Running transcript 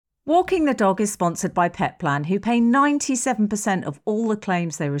Walking the Dog is sponsored by Petplan, who pay 97% of all the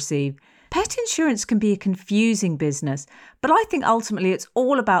claims they receive. Pet insurance can be a confusing business, but I think ultimately it's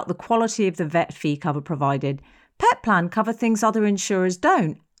all about the quality of the vet fee cover provided. Petplan cover things other insurers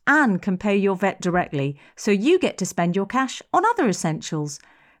don't and can pay your vet directly, so you get to spend your cash on other essentials.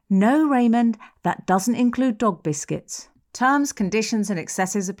 No, Raymond, that doesn't include dog biscuits. Terms, conditions and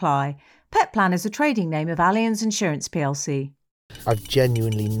excesses apply. Petplan is a trading name of Allianz Insurance plc. I've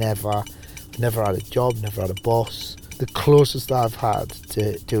genuinely never had a job, never had a boss. The closest I've had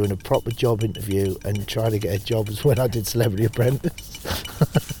to doing a proper job interview and trying to get a job was when I did Celebrity Apprentice.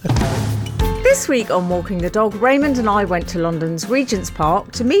 This week on Walking the Dog, Raymond and I went to London's Regent's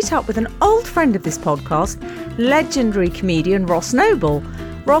Park to meet up with an old friend of this podcast, legendary comedian Ross Noble.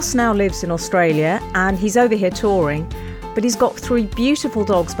 Ross now lives in Australia and he's over here touring. But he's got 3 beautiful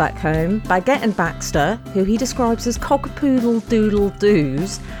dogs back home, Baguette and Baxter, who he describes as cockapoodle doodle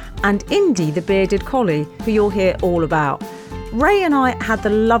doos, and Indy, the bearded collie, who you'll hear all about. Ray and I had the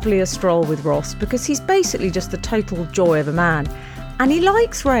loveliest stroll with Ross because he's basically just the total joy of a man. And he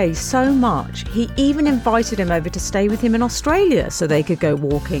likes Ray so much, he even invited him over to stay with him in Australia so they could go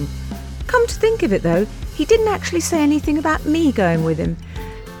walking. Come to think of it though, he didn't actually say anything about me going with him.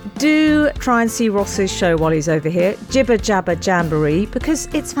 Do try and see Ross's show while he's over here, Jibber Jabber Jamboree, because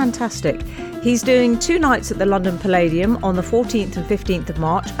it's fantastic. He's doing 2 nights at the London Palladium on the 14th and 15th of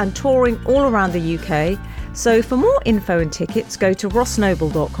March and touring all around the UK. So for more info and tickets, go to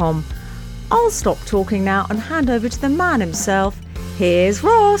rossnoble.com. I'll stop talking now and hand over to the man himself. Here's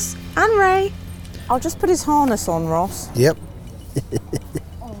Ross and Ray. I'll just put his harness on, Ross. Yep.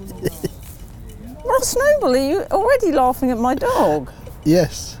 Ross Noble, are you already laughing at my dog?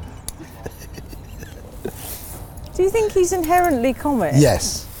 Yes. Do you think he's inherently comic?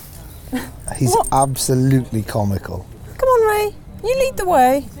 Yes. He's absolutely comical. Come on, Ray. You lead the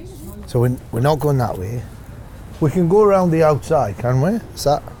way. So we're not going that way. We can go around the outside, can we? Is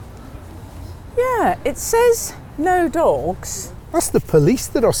that? Yeah, it says no dogs. That's the police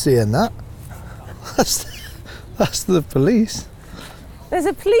that are saying that. That's the police. There's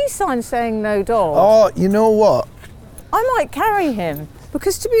a police sign saying no dogs. Oh, you know what? I might carry him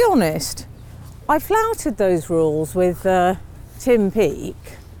because, to be honest, I flouted those rules with Tim Peake.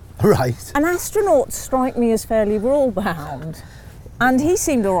 Right. And astronauts strike me as fairly rule-bound. And he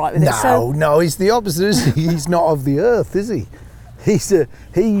seemed all right with it. No, he's the opposite, isn't he? He's not of the Earth, is he?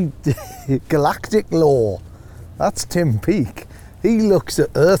 He galactic law. That's Tim Peake. He looks at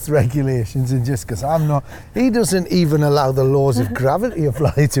Earth regulations and just goes, I'm not. He doesn't even allow the laws of gravity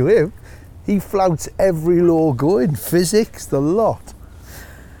apply to him. He flouts every law going, physics, the lot.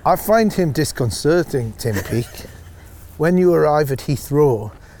 I find him disconcerting, Tim Peake. When you arrive at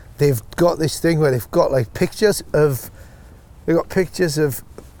Heathrow, they've got this thing where they've got pictures of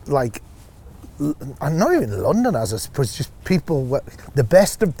like, and not even Londoners, I suppose, just people, the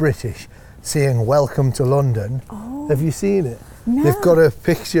best of British, saying welcome to London. Oh. Have you seen it? No. They've got a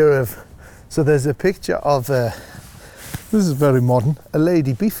picture of, so there's a picture of, this is very modern, a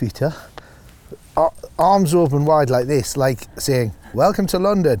lady beefeater, arms open wide like this, like saying, welcome to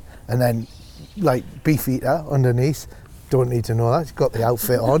London, and then beefeater underneath. Don't need to know that, she's got the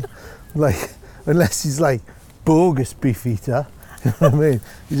outfit on. Unless he's bogus beefeater, you know what I mean?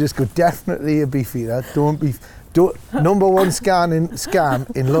 You just go, definitely a beefeater, number one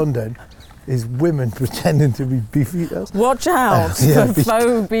scam in London is women pretending to be beefeaters. Watch out for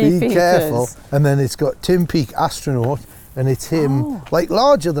faux beefeaters. Be careful. And then it's got Tim Peake, astronaut, and it's him,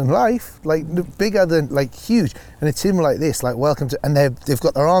 larger than life, bigger than, huge, and it's him like this, welcome to, and they've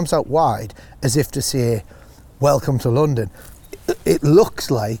got their arms out wide as if to say, welcome to London. It looks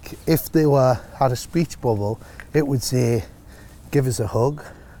like if they had a speech bubble, it would say, give us a hug.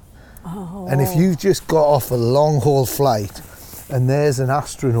 Oh. And if you've just got off a long haul flight and there's an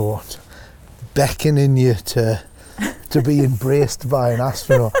astronaut beckoning you to be embraced by an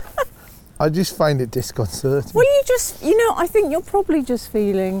astronaut, I just find it disconcerting. Well, I think you're probably just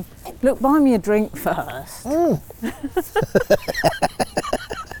feeling, look, buy me a drink first.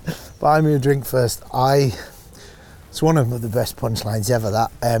 Buy me a drink first. It's one of the best punchlines ever,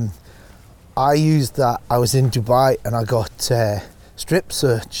 that. I used that, I was in Dubai and I got strip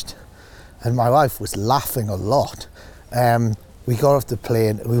searched and my wife was laughing a lot. We got off the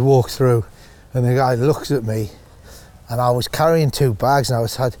plane, we walked through and the guy looks at me and I was carrying 2 bags and I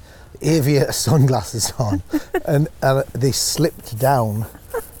had aviator sunglasses on and they slipped down.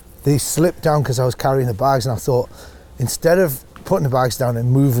 They slipped down because I was carrying the bags and I thought, instead of putting the bags down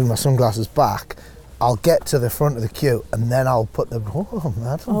and moving my sunglasses back, I'll get to the front of the queue and then I'll put them,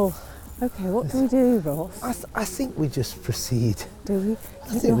 madam. Oh, Okay, what do we do, Ross? I think we just proceed. Do we?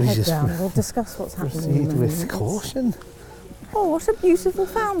 Keep think your we head just down. We'll discuss what's happening. in a Proceed with moment. caution. Oh, what a beautiful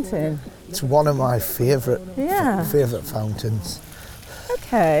fountain. It's one of my favourite Yeah. fountains.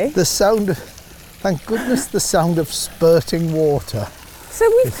 Okay. The sound of, thank goodness, the sound of spurting water. So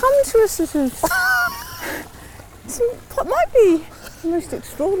we've come to a sort of... what might be the most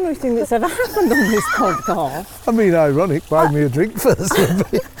extraordinary thing that's ever happened on this podcast. I mean, ironic, buy me a drink first.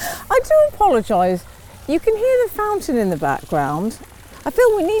 I do apologise. You can hear the fountain in the background. I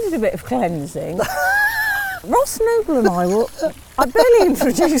feel we needed a bit of cleansing. Ross Noble and I barely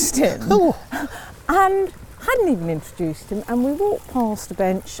introduced him. Oh. And hadn't even introduced him, and we walked past a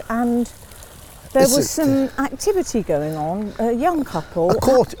bench and there Is was it- some activity going on, a young couple. A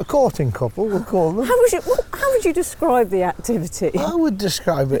courting couple, we'll call them. How would you describe the activity? I would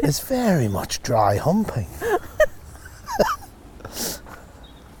describe it as very much dry humping.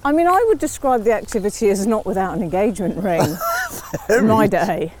 I mean, I would describe the activity as not without an engagement ring in my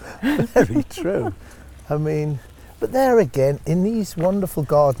day. Very true. I mean, but there again, in these wonderful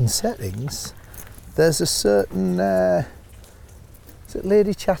garden settings, there's a certain... is it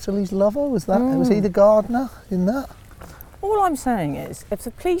Lady Chatterley's lover? Was he the gardener in that? All I'm saying is, if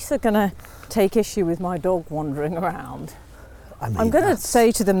the police are going to take issue with my dog wandering around, I mean, I'm going to that's-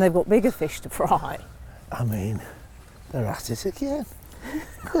 say to them they've got bigger fish to fry. I mean, they're at it again.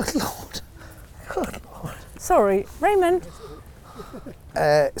 Good Lord. Good Lord. Sorry, Raymond.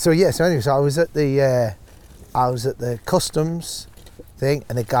 So anyway, so I was at the customs thing,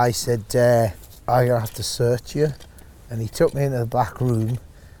 and the guy said, "I'm gonna have to search you," and he took me into the back room,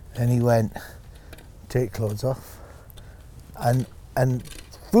 and he went, "Take clothes off," and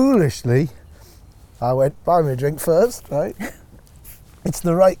foolishly, I went, "Buy me a drink first," right? It's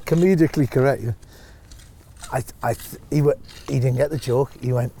the right comedically correct. He didn't get the joke.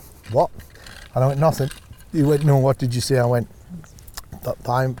 He went, "What?" And I went, "Nothing." He went, "No, what did you say?" I went,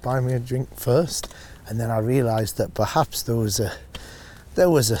 buy me a drink first. And then I realised that perhaps there was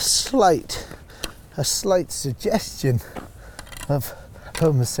a slight suggestion of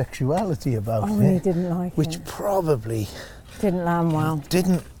homosexuality about Oh, me, he didn't like which it. probably Didn't land well.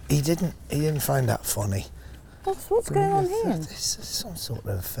 he didn't find that funny. What's going on here? This is some sort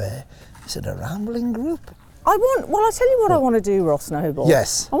of is it a rambling group? I'll tell you what I want to do, Ross Noble.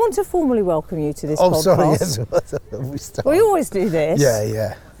 Yes. I want to formally welcome you to this Oh, podcast. sorry. Yes, we start. We always do this.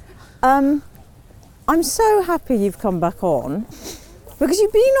 Yeah. I'm so happy you've come back on because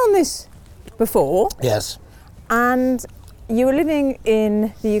you've been on this before Yes. and you were living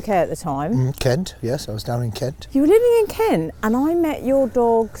in the UK at the time. Kent. Yes, I was down in Kent. You were living in Kent and I met your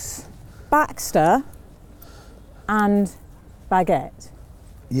dogs Baxter and Baguette.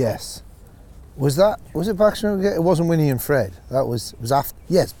 Yes. Was it Baxter and Baguette? It wasn't Winnie and Fred. It was after.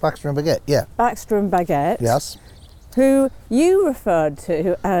 Yes, Baxter and Baguette. Yeah. Baxter and Baguette. Yes. Who you referred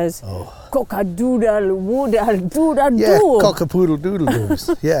to as cock-a-doodle-woodle-doodle-doo. Yeah. Cock-a-poodle doodle doos.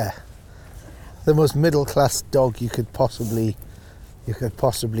 Yeah. The most middle class dog you could possibly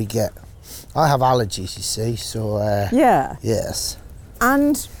get. I have allergies, you see, so Yeah. yes.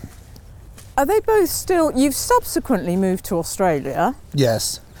 And are they both still? You've subsequently moved to Australia.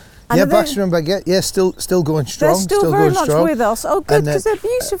 Yes. And yeah, are they- Baxter and Baguette. Yeah, still going strong. They're still very going much strong. with us. Oh, good, And then- because they're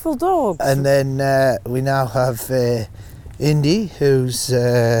beautiful dogs. And then we now have Indy, who's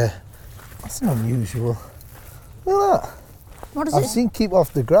that's unusual. Look at that. What is I've it? seen Keep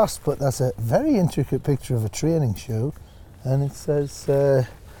Off the Grass, but that's a very intricate picture of a training show, and it says,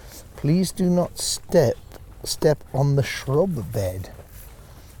 "Please do not step on the shrub bed."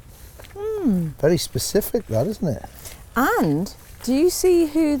 Very specific, that, isn't it? And do you see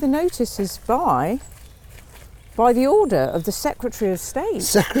who the notice is by? By the order of the Secretary of State.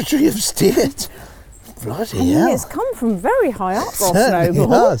 Secretary of State. Bloody I mean, hell! it's come from very high up, Ross Certainly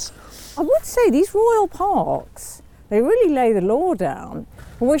Noble. has. I would say these royal parks, they really lay the law down.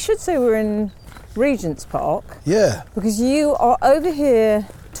 Well, we should say we're in Regent's Park Yeah, because you are over here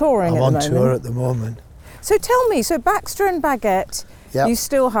touring I'm at on the moment. tour at the moment. So tell me, so Baxter and Baguette, Yep. you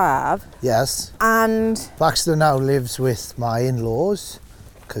still have, Yes. and Baxter now lives with my in-laws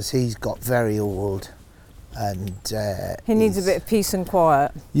because he's got very old, and he needs a he's- bit of peace and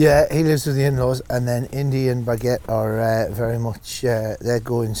quiet. Yeah, he lives with the in-laws, and then Indy and Baguette are very much they're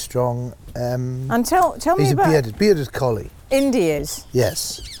going strong. And tell me He's a about bearded collie. Indy's.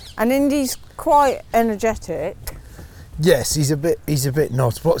 Yes, And Indy's quite energetic, yes, he's a bit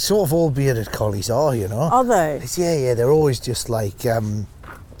nuts, but sort of all bearded collies are, you know. are they? Yeah, they're always just like,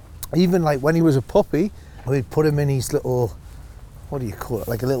 even like when he was a puppy, we'd put him in his little, what do you call it,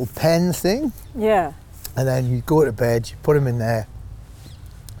 like a little pen thing. Yeah. And then you go to bed, you put him in there,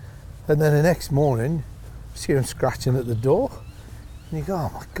 And then the next morning, you see him scratching at the door. And you go, oh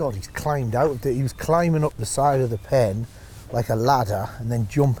my God, he's climbed out of it. He was climbing up the side of the pen like a ladder and then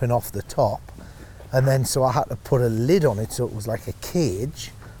jumping off the top. And then so I had to put a lid on it so it was like a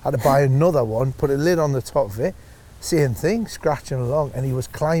cage. I had to buy another one, put a lid on the top of it. Same thing, scratching along. And he was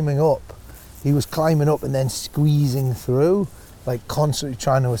climbing up. He was climbing up and then squeezing through, like constantly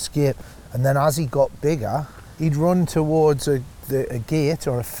trying to escape. And then as he got bigger, he'd run towards a gate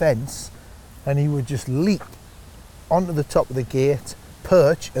or a fence and he would just leap onto the top of the gate,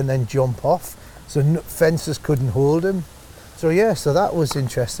 perch and then jump off. So fences couldn't hold him. So yeah, so that was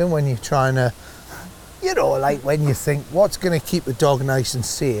interesting when you're trying to, you know, like when you think, what's going to keep the dog nice and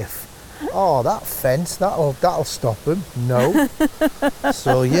safe? Oh, that fence, that'll stop him. No.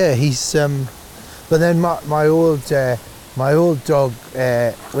 So yeah, he's but then my old dog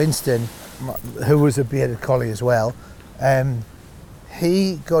Winston, who was a bearded collie as well,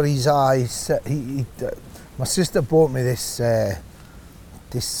 he got his eyes set. My sister bought me this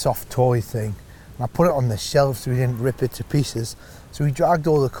soft toy thing, and I put it on the shelf so he didn't rip it to pieces. So he dragged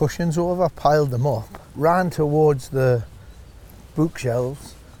all the cushions over, piled them up, ran towards the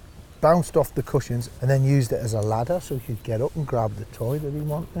bookshelves, bounced off the cushions, and then used it as a ladder so he could get up and grab the toy that he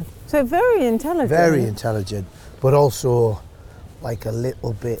wanted. So very intelligent. Very intelligent, but also like a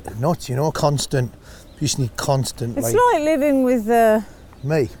little bit nuts, you know, constant. You just need constant. It's like living with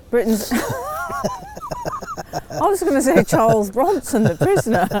me. Britain's. I was going to say Charles Bronson, the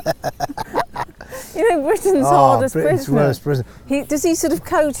prisoner. You know, Britain's hardest prisoner. Worst prison. Does he sort of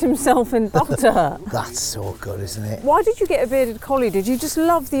coat himself in butter? That's so good, isn't it? Why did you get a bearded collie? Did you just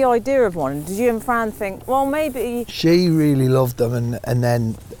love the idea of one? Did you and Fran think, well, maybe... She really loved them, and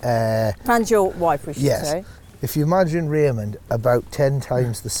then... Fran's your wife, we should say. If you imagine Raymond about 10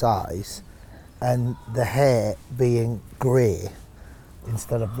 times the size and the hair being grey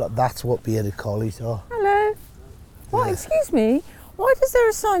instead of... That's what bearded collies are. Hello. What, excuse me? Why is there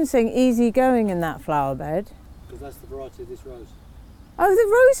a sign saying easy going in that flower bed? Because that's the variety of this rose. Oh, the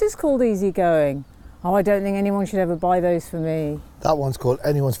rose is called easy going. Oh, I don't think anyone should ever buy those for me. That one's called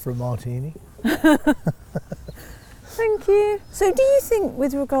Anyone's for a Martini. Thank you. So do you think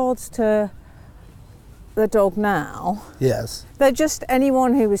with regards to the dog now, yes, that just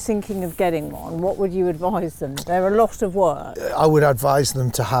anyone who was thinking of getting one, what would you advise them? They're a lot of work. I would advise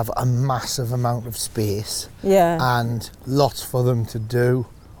them to have a massive amount of space, and lots for them to do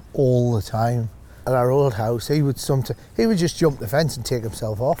all the time. At our old house, he would just jump the fence and take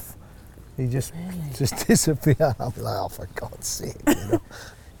himself off. He'd just disappear. I'd be like, oh, for God's sake, you know.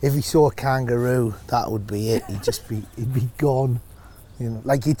 If he saw a kangaroo, that would be it. He'd be gone. You know,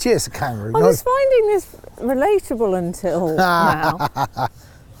 like he'd chase a kangaroo. I was finding this relatable until now.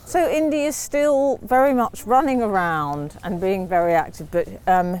 So Indy is still very much running around and being very active, but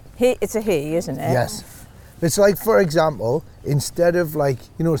it's a he, isn't it? Yes. It's like, for example, instead of like,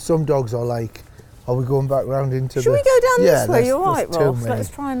 you know, some dogs are like, are we going back round into Should we go down this way? You're right, Ross. Let's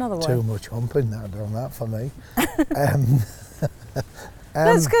try another way. Too much humping down that for me.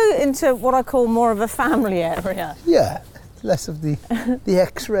 Let's go into what I call more of a family area. Yeah, less of the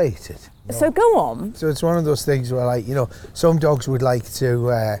X-rated. No. So go on. So it's one of those things where, like, you know, some dogs would like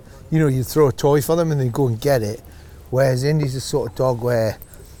to, you know, you throw a toy for them and they go and get it, whereas Indy's the sort of dog where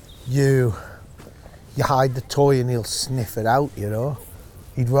you hide the toy and he'll sniff it out, you know.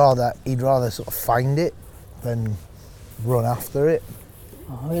 He'd rather sort of find it than run after it.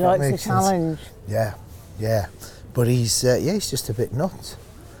 Oh, he likes a challenge. Yeah. But he's just a bit nuts.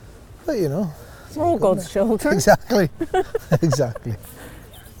 But you know, we're all God's children. Exactly. Exactly.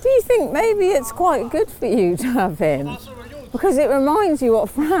 Do you think maybe it's quite good for you to have him? Because it reminds you what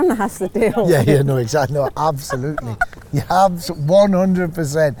Fran has to deal with. Yeah, no, exactly. No, absolutely. You have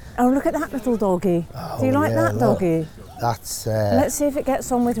 100%. Oh, look at that little doggy. Do you like that doggy? That's... Let's see if it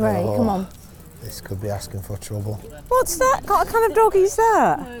gets on with Ray. Come on. This could be asking for trouble. What's that? What kind of doggy is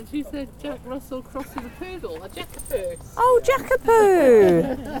that? She said Jack Russell crossing a poodle, a jackapoo. Oh,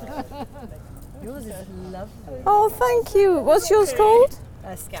 jackapoo. Yours is lovely. Oh, thank you. What's yours called?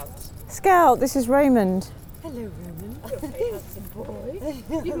 Scout. Scout. This is Raymond. Hello, Raymond. You're a very handsome boy.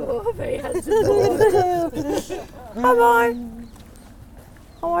 You are a very handsome boy. Bye-bye.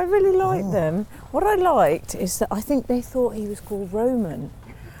 Oh, I really like them. What I liked is that I think they thought he was called Roman.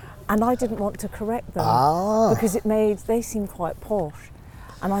 And I didn't want to correct them because they seemed quite posh.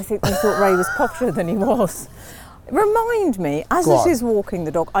 And I think they thought Ray was posher than he was. Remind me, as this is walking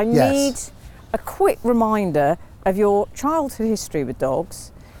the dog, I need a quick reminder of your childhood history with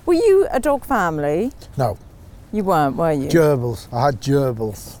dogs. Were you a dog family? No. You weren't, were you? Gerbils. I had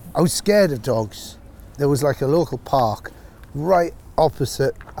gerbils. I was scared of dogs. There was like a local park right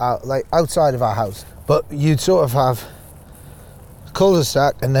opposite, like outside of our house. But you'd sort of have a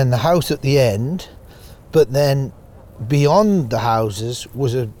cul-de-sac and then the house at the end. But then beyond the houses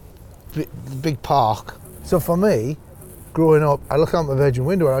was a big park. So for me, growing up, I look out my bedroom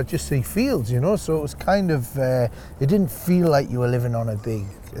window and I just see fields, you know. So it was kind of, it didn't feel like you were living on a big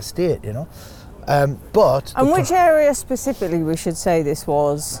estate, you know. And which area specifically we should say this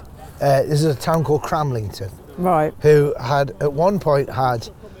was? This is a town called Cramlington. Right. Who had, at one point, had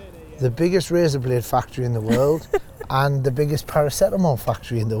the biggest razor blade factory in the world and the biggest paracetamol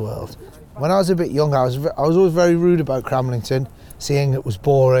factory in the world. When I was a bit younger, I was always very rude about Cramlington, seeing it was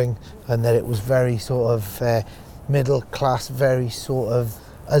boring and that it was very sort of middle class, very sort of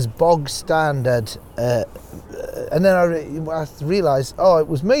as bog standard. And then I realised, it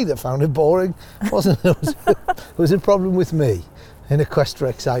was me that found it boring. It wasn't. It was a problem with me in a quest for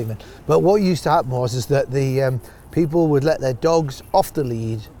excitement. But what used to happen is that the people would let their dogs off the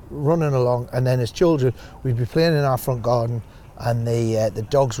lead, running along, and then as children, we'd be playing in our front garden, and the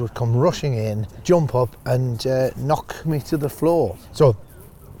dogs would come rushing in, jump up, and knock me to the floor. So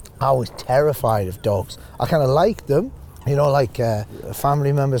I was terrified of dogs. I kind of liked them, you know, like a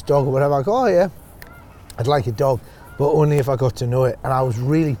family member's dog or whatever. I go, oh yeah, I'd like a dog, but only if I got to know it. And I was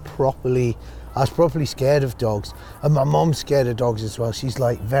properly scared of dogs. And my mum's scared of dogs as well. She's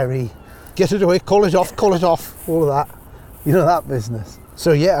like very, get it away, call it off, all of that. You know, that business.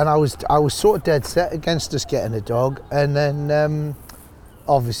 So yeah, and I was sort of dead set against us getting a dog. And then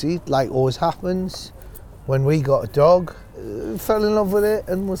obviously, like always happens, when we got a dog, fell in love with it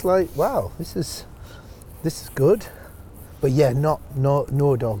and was like, wow, this is good. But yeah,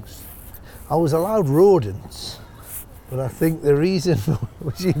 no dogs. I was allowed rodents, but I think the reason,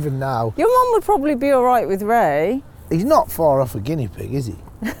 which even now... Your mum would probably be all right with Ray. He's not far off a guinea pig, is he?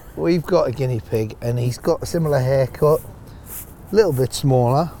 We've got a guinea pig and he's got a similar haircut, a little bit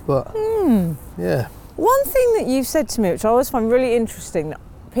smaller, but yeah. One thing that you've said to me, which I always find really interesting, that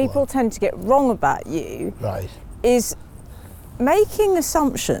people tend to get wrong about you, right, is making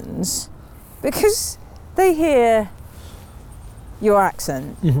assumptions because they hear your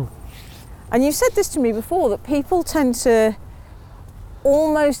accent. Mm-hmm. And you said this to me before, that people tend to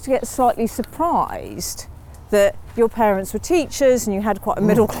almost get slightly surprised that your parents were teachers and you had quite a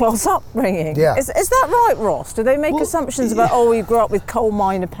middle class upbringing. Yeah. Is that right, Ross? Do they make assumptions about, you grew up with coal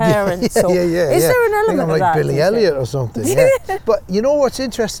miner parents? Yeah. Is there an element I'm of like that? Billy Elliot or something, yeah. But you know what's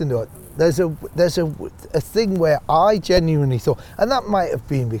interesting though? There's a thing where I genuinely thought, and that might have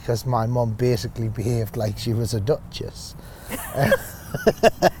been because my mum basically behaved like she was a duchess.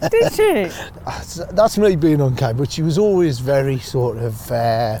 Did she? That's me being unkind, but she was always very sort of... she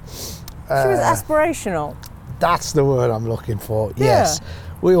was aspirational. That's the word I'm looking for, yes.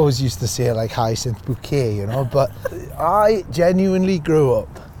 We always used to say like Hyacinth Bouquet, you know, but I genuinely grew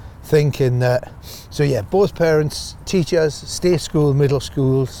up thinking that, so yeah, both parents, teachers, state school, middle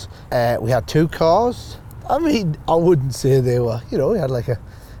schools. We had 2 cars. I mean, I wouldn't say they were, you know, we had like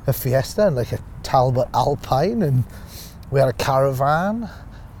a Fiesta and like a Talbot Alpine, and we had a caravan.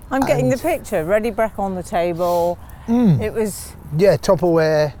 I'm getting the picture. Ready Breck on the table. It was... Yeah,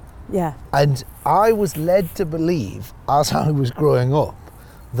 Tupperware. Yeah. And I was led to believe, as I was growing up,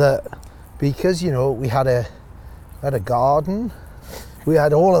 that because, you know, we had a garden, we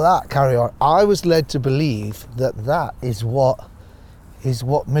had all of that carry on. I was led to believe that is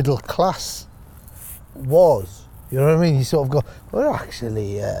what middle class was. You know what I mean? You sort of go, we're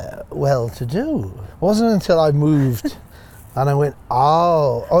actually well-to-do. It wasn't until I moved and I went,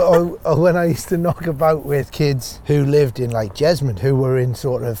 or when I used to knock about with kids who lived in like Jesmond, who were in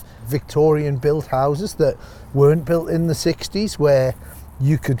sort of Victorian built houses that weren't built in the 60s, where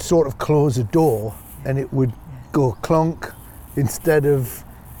you could sort of close a door and it would go clunk instead of,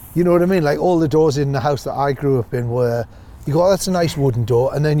 you know what I mean? Like all the doors in the house that I grew up in were, you go, that's a nice wooden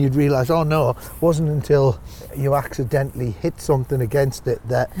door, and then you'd realise, oh no, it wasn't until you accidentally hit something against it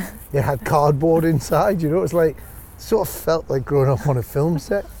that it had cardboard inside, you know? It's like, sort of felt like growing up on a film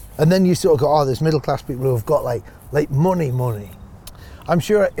set. And then you sort of go, oh, there's middle class people who have got like money. I'm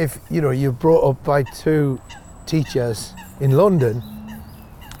sure if, you know, you're brought up by 2 teachers in London,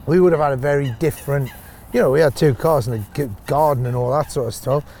 we would have had a very different, you know, we had 2 cars and a garden and all that sort of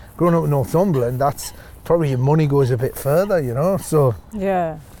stuff. Growing up in Northumberland, that's probably your money goes a bit further, you know, so.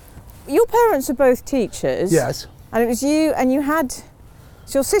 Yeah. Your parents are both teachers. Yes. And it was you, and you had,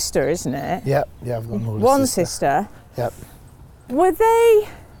 it's your sister, isn't it? Yeah, I've got one sister. Yep. Were they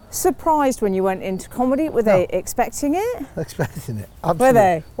surprised when you went into comedy? Were they expecting it? Expecting it, absolutely. Were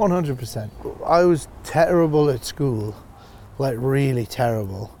they? 100%. I was terrible at school, like really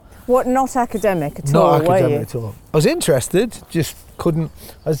terrible. What, not academic at all, Not were academic you? at all. I was interested, just couldn't.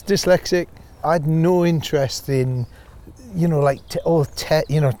 I was dyslexic. I had no interest in, like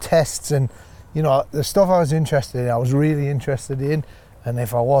tests and, the stuff I was interested in. I was really interested in, and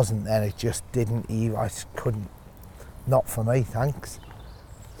if I wasn't, then it just didn't. I just couldn't. Not for me, thanks.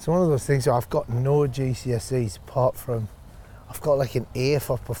 It's one of those things where I've got no GCSEs apart from, I've got like an A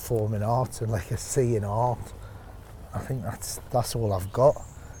for performing arts and like a C in art. I think that's all I've got.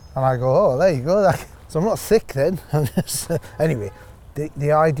 And I go, oh, there you go. So I'm not thick then. Anyway,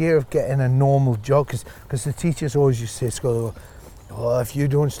 the idea of getting a normal job, because the teachers always used to say at school, oh, if you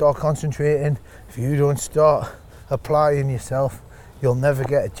don't start concentrating, if you don't start applying yourself, you'll never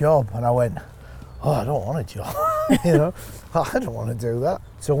get a job. And I went, oh, I don't want a job. I don't want to do that.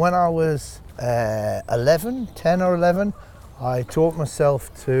 So when I was 10 or 11, I taught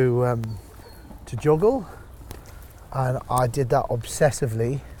myself to juggle, and I did that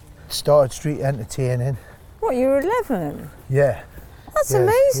obsessively. Started street entertaining. What, you were 11? Yeah. That's We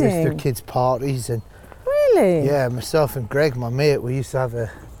used to amazing. do kids' parties, and Really? yeah, myself and Greg, my mate, we used to have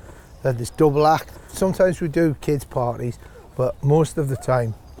this double act. Sometimes we do kids' parties, but most of the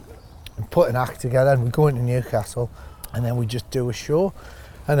time we put an act together and we go into Newcastle and then we just do a show,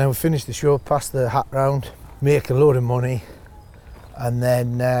 and then we finish the show, pass the hat round, make a load of money, and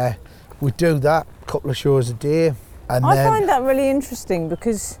then we do that, a couple of shows a day. And I then find that really interesting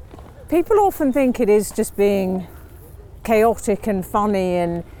because people often think it is just being chaotic and funny,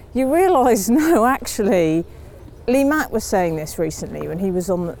 and you realise, no, actually, Lee Mack was saying this recently when he was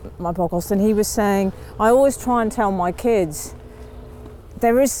on my podcast, and he was saying, I always try and tell my kids,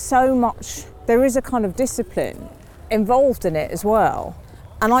 there is a kind of discipline involved in it as well.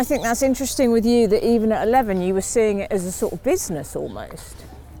 And I think that's interesting with you, that even at 11 you were seeing it as a sort of business almost.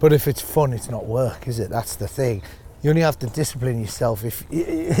 But if it's fun, it's not work, is it? That's the thing. You only have to discipline yourself if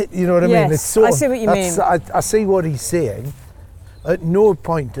you know what I mean. Yes, It's sort I of- see what you that's- mean. I see what he's saying. At no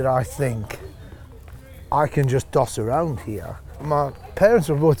point did I think I can just doss around here. My parents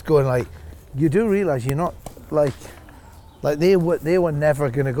were both going like, "You do realise you're not like they were never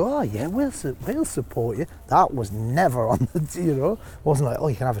going to go. Oh yeah, we'll support you." That was never on the wasn't like, oh,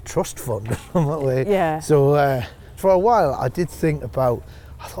 you can have a trust fund or something that way. Yeah. So for a while, I did think about.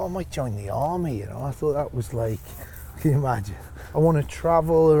 I thought I might join the army, I thought that was like, can you imagine? I want to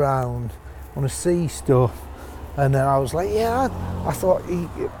travel around, I want to see stuff. And then I was like, yeah, I thought,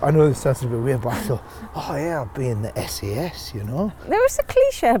 I know this sounds a bit weird, but I thought, oh yeah, I'll be in the SAS, There is a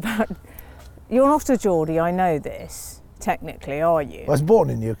cliche about, you're not a Geordie, I know this, technically, are you? I was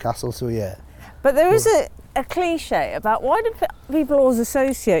born in Newcastle, so yeah. But there is a cliche about, why do people always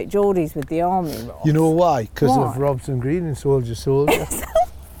associate Geordies with the army, Ross? You know why? Because Why? of Robson Green and Soldier.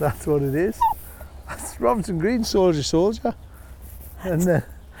 That's what it is. That's Robson Green, Soldier. And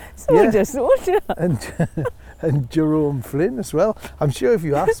Soldier. and Jerome Flynn as well. I'm sure if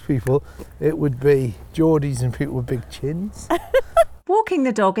you ask people, it would be Geordies and people with big chins. Walking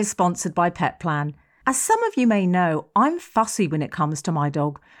the Dog is sponsored by Pet Plan. As some of you may know, I'm fussy when it comes to my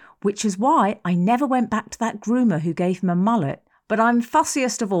dog, which is why I never went back to that groomer who gave him a mullet. But I'm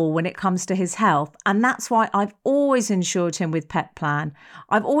fussiest of all when it comes to his health, and that's why I've always insured him with Pet Plan.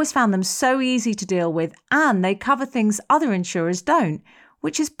 I've always found them so easy to deal with, and they cover things other insurers don't,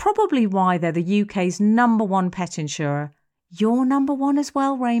 which is probably why they're the UK's #1 pet insurer. You're #1 as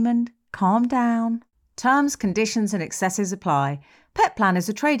well, Raymond. Calm down. Terms, conditions and excesses apply. Pet Plan is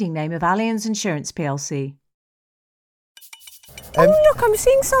a trading name of Allianz Insurance plc. Oh look, I'm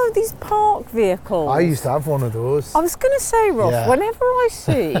seeing some of these park vehicles. I used to have one of those. I was going to say, Ross, Yeah. whenever I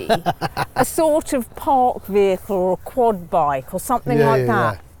see a sort of park vehicle or a quad bike or something like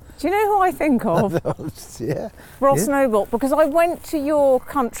that, do you know who I think of? Yeah. Ross Yeah. Noble, because I went to your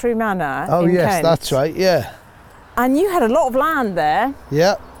country manor Oh in yes, Kent, that's right. Yeah. and you had a lot of land there.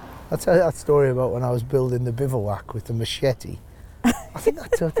 Yeah. I'll tell you that story about when I was building the bivouac with the machete. I think I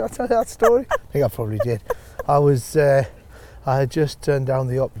told that story. I think I probably did. I had just turned down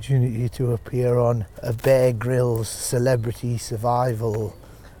the opportunity to appear on a Bear Grylls Celebrity Survival,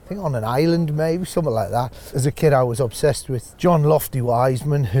 I think on an island maybe, something like that. As a kid I was obsessed with John Lofty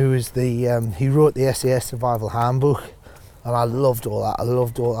Wiseman, who is he wrote the SAS Survival Handbook, and I loved all that. I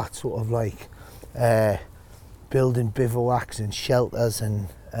loved all that sort of like building bivouacs and shelters and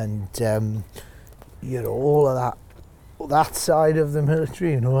all of that side of the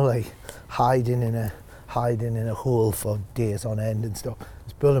military, like hiding in a hole for days on end and stuff. I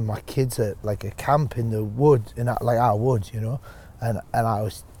was building my kids a camp in the woods, in our woods, and I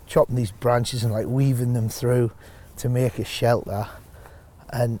was chopping these branches and like weaving them through to make a shelter.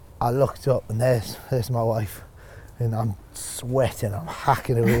 And I looked up and there's my wife And I'm sweating, I'm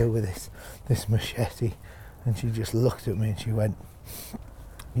hacking away with this machete. And she just looked at me and she went,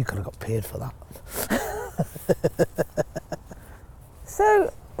 "You could have got paid for that."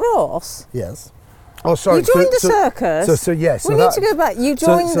 So, Ross, Yes. Oh, sorry. you joined the circus. So yes. we need to go back. You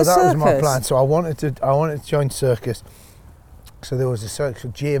joined so the that circus. was my plan. So I wanted to join circus. So there was a circus,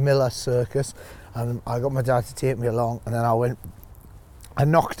 J. Miller Circus, and I got my dad to take me along, and then I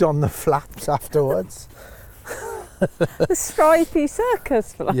knocked on the flaps afterwards. The stripy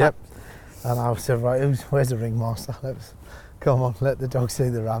circus flag. Yep. And I said, right, where's the ringmaster? Come on, let the dog see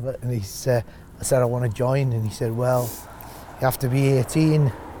the rabbit. And I said, I want to join. And he said, well, you have to be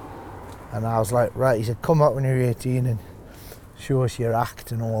 18. And I was like, right. He said, come up when you're 18 and show us your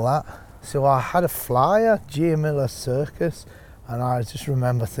act and all that. So I had a flyer, J. Miller Circus, and I just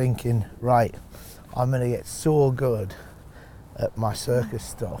remember thinking, right, I'm going to get so good at my circus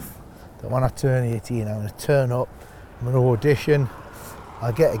stuff that when I turn 18, I'm going to turn up, I'm going to audition,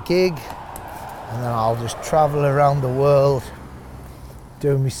 I'll get a gig, and then I'll just travel around the world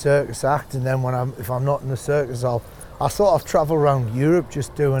doing my circus act. And then if I'm not in the circus, I thought I'd travel around Europe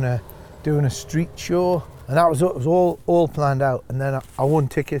just doing a street show, and that was all planned out. And then I won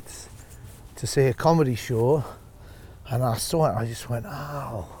tickets to see a comedy show, and I saw it, I just went,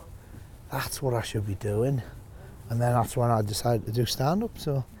 oh, that's what I should be doing. And then that's when I decided to do stand-up.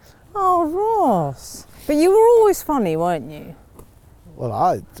 So, Oh, Ross. But you were always funny, weren't you?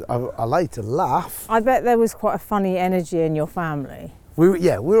 well, I like to laugh. I bet there was quite a funny energy in your family. We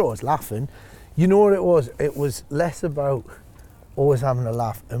were always laughing. You know what it was? It was less about always having a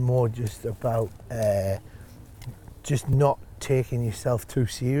laugh and more just about just not taking yourself too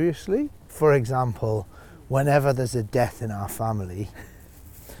seriously. For example, whenever there's a death in our family,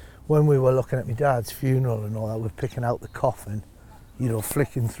 when we were looking at my dad's funeral and all that, we're picking out the coffin, you know,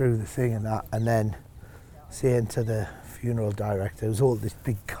 flicking through the thing and that, and then saying to the funeral director, it was all this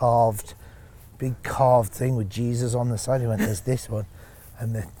big carved thing with Jesus on the side. He went, there's this one.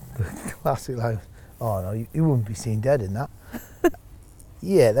 And the classic line, oh no, you wouldn't be seen dead in that.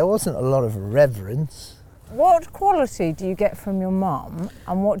 Yeah, there wasn't a lot of reverence. What quality do you get from your mum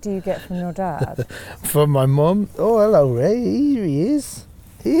and what do you get from your dad? From my mum, oh hello Ray, here he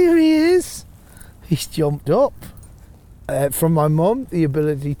is. He's jumped up. From my mum, the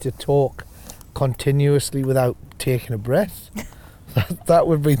ability to talk continuously without taking a breath. That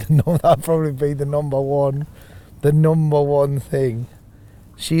would be that'd probably be the number one thing.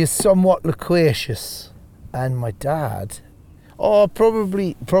 She is somewhat loquacious. And my dad,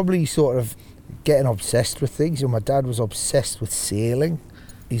 probably sort of getting obsessed with things. You know, my dad was obsessed with sailing.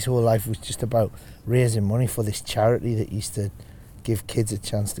 His whole life was just about raising money for this charity that used to give kids a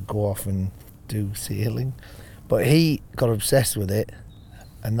chance to go off and do sailing. But he got obsessed with it,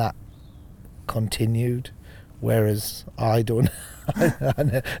 and that continued, whereas I don't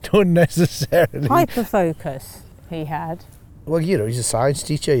necessarily. Hyper-focus he had. Well, you know, he's a science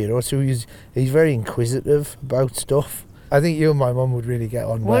teacher, you know, so he's very inquisitive about stuff. I think you and my mum would really get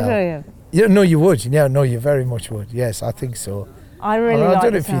on well. Would you? Yeah, no, you would. Yeah, no, you very much would. Yes, I think so. I really like I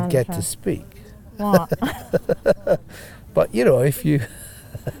don't know the if you'd get to soundtrack. speak. What? But, you know, if you...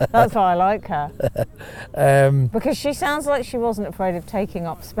 That's why I like her. Because she sounds like she wasn't afraid of taking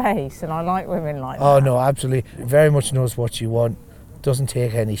up space, and I like women like that. Oh, no, absolutely. Very much knows what you want, doesn't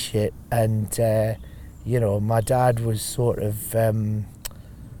take any shit. And, you know, my dad was sort of a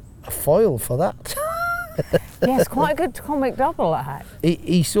foil for that. Yes, quite a good comic double that.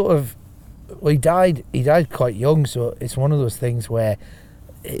 He sort of... Well, he died quite young, so it's one of those things where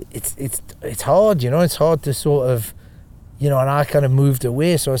it's hard, you know, it's hard to sort of, you know, and I kind of moved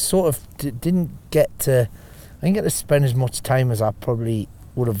away, so I sort of didn't get to spend as much time as I probably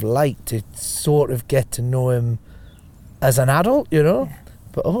would have liked to sort of get to know him as an adult, you know. Yeah.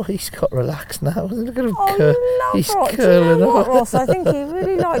 But he's got relaxed now. Look at him, he's Ross. curling Do you know what, up. Ross? I think he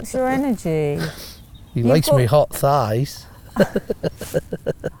really likes your energy. He likes me hot thighs.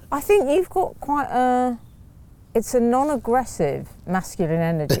 I think you've got quite it's a non-aggressive masculine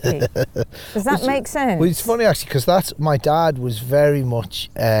energy. Does that make sense? Well, it's funny actually, because my dad was very much,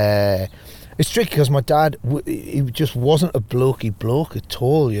 it's tricky because my dad, he just wasn't a blokey bloke at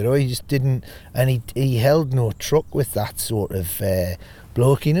all, you know, he just didn't, and he held no truck with that sort of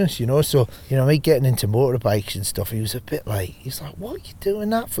blokiness, you know. So, you know, me getting into motorbikes and stuff, he was a bit like, he's like, what are you doing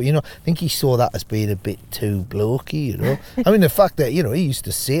that for? You know, I think he saw that as being a bit too blokey, you know. I mean, the fact that, you know, he used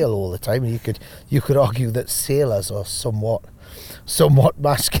to sail all the time, and you could argue that sailors are somewhat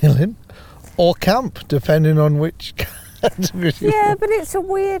masculine or camp, depending on which category. Yeah, but it's a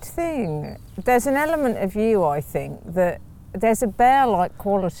weird thing. There's an element of you, I think, that there's a bear-like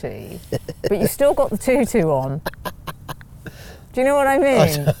quality, but you've still got the tutu on. Do you know what I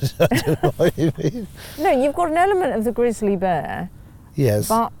mean? I don't know what you mean. No, you've got an element of the grizzly bear, Yes.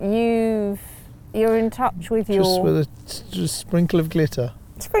 but you're in touch with your... Just with a sprinkle of glitter.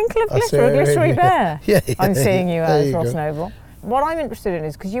 Sprinkle of I see glitter, a what you glittery mean. bear. Yeah, I'm seeing you there as you Ross go. Noble. What I'm interested in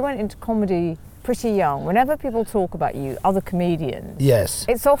is, because you went into comedy pretty young, whenever people talk about you, other comedians, Yes.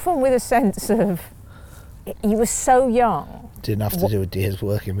 it's often with a sense of, you were so young. Didn't have to do a day's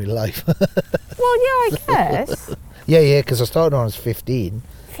work in my life. Well, yeah, I guess. yeah, because I started when I was 15.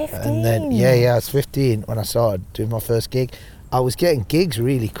 15. And then, I was 15 when I started doing my first gig. I was getting gigs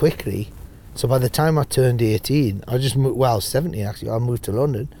really quickly. So by the time I turned 18, I just moved, well, I was 17 actually, I moved to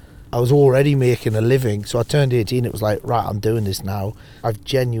London. I was already making a living. So I turned 18, it was like, right, I'm doing this now. I've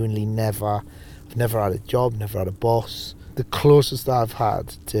genuinely never had a job, never had a boss. The closest I've had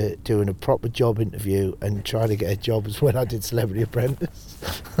to doing a proper job interview and trying to get a job was when I did Celebrity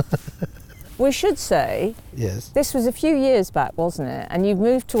Apprentice. We should say, Yes. this was a few years back, wasn't it? And you've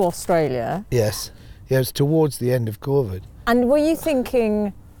moved to Australia. Yes. Yeah, it was towards the end of COVID. And were you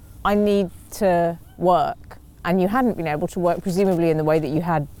thinking, I need to work? And you hadn't been able to work, presumably in the way that you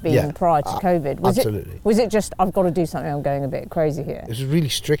had been prior to COVID. Absolutely. Was it just, I've got to do something, I'm going a bit crazy here? It was really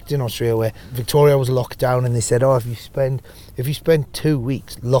strict in Australia where Victoria was locked down and they said, if you spend 2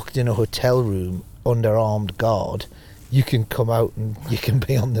 weeks locked in a hotel room under armed guard, you can come out and you can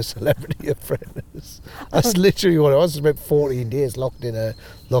be on the Celebrity Apprentice. That's literally what it was. I spent 14 days locked in a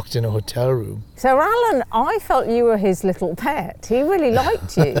hotel room. Sir Alan, I felt you were his little pet. He really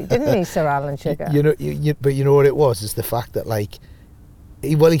liked you, didn't he, Sir Alan Sugar? But you know what it was? It's the fact that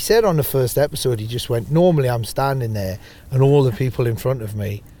he said on the first episode, he just went, normally I'm standing there and all the people in front of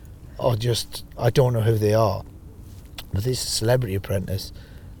me are just, I don't know who they are. But this is Celebrity Apprentice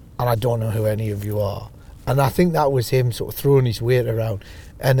and I don't know who any of you are. And I think that was him sort of throwing his weight around.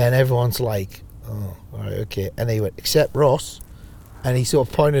 And then everyone's like, oh, all right, okay. And he went, except Ross. And he sort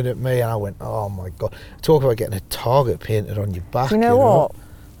of pointed at me and I went, oh my God. Talk about getting a target painted on your back. You know what?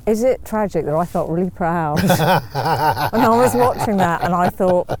 Is it tragic that I felt really proud when I was watching that and I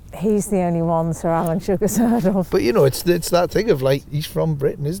thought, he's the only one Sir Alan Sugar's heard of. But it's that thing of he's from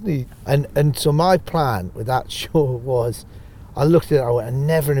Britain, isn't he? And so my plan with that show was, I looked at it, I went, I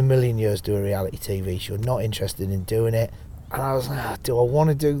never in a million years do a reality TV show, not interested in doing it. And I was like, do I want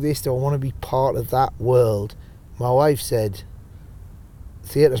to do this? Do I want to be part of that world? My wife said,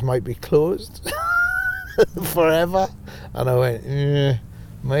 theatres might be closed forever. And I went,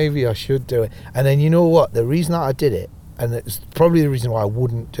 maybe I should do it. And then you know what? The reason that I did it, and it's probably the reason why I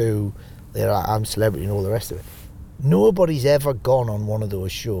wouldn't do I'm Celebrity and all the rest of it, nobody's ever gone on one of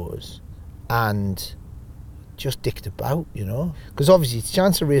those shows and just dicked about, because obviously it's a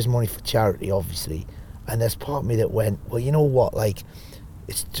chance to raise money for charity, obviously, and there's part of me that went, well, you know what,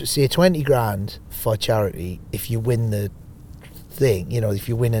 it's say 20 grand for charity if you win the thing, if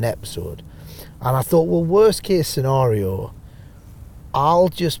you win an episode. And I thought, well, worst case scenario, I'll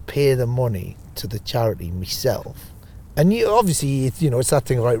just pay the money to the charity myself. And obviously it's that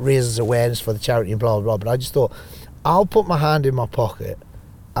thing like raises awareness for the charity and blah blah blah, but I just thought, I'll put my hand in my pocket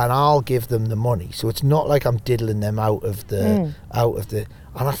and I'll give them the money, so it's not like I'm diddling them out of the.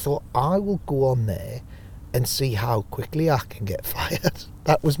 And I thought, I will go on there and see how quickly I can get fired.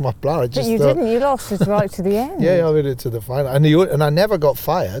 That was my plan. But you didn't. You lost it right to the end. Yeah, I made it to the final, and I never got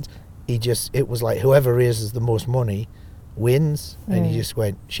fired. It was like whoever raises the most money wins, and he just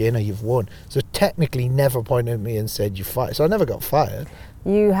went, Shayna, you've won. So technically, never pointed at me and said you fired. So I never got fired.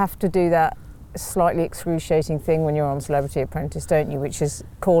 You have to do that slightly excruciating thing when you're on Celebrity Apprentice, don't you, which is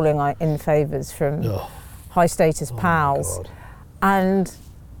calling in favours from high status pals. And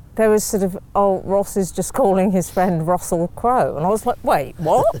there was sort of, Ross is just calling his friend Russell Crowe, and I was like, wait,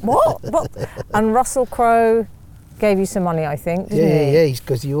 what And Russell Crowe gave you some money, I think, didn't he? Yeah,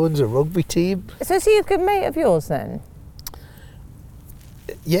 because he owns a rugby team. So is he a good mate of yours then?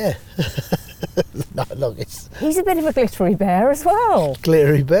 Yeah. No, look, he's a bit of a glittery bear as well.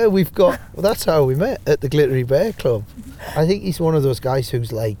 Glittery bear. That's how we met, at the Glittery Bear Club. I think he's one of those guys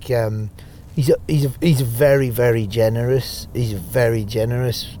who's like, he's very, very generous. He's very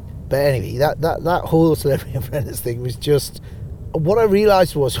generous. But anyway, that whole Celebrity Apprentice thing was just, what I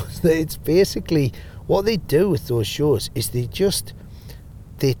realised was that it's basically, what they do with those shows is they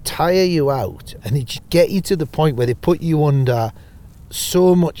tire you out and they get you to the point where they put you under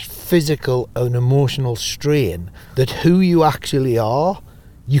so much physical and emotional strain that who you actually are,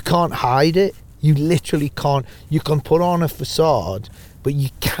 you can't hide it. You literally can't. You can put on a facade, but you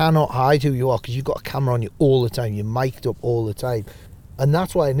cannot hide who you are because you've got a camera on you all the time. You're mic'd up all the time. And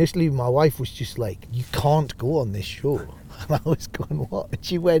that's why initially my wife was just like, you can't go on this show. And I was going, what? And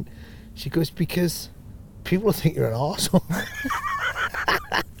she goes, because people think you're an arsehole.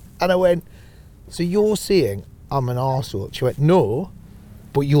 And I went, so you're saying I'm an arsehole? She went, no,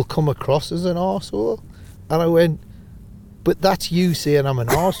 but you'll come across as an arsehole. And I went, but that's you saying I'm an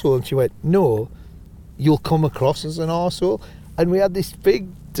arsehole. And she went, no, you'll come across as an arsehole. And we had this big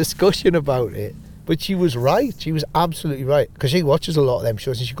discussion about it. But she was right. She was absolutely right. Because she watches a lot of them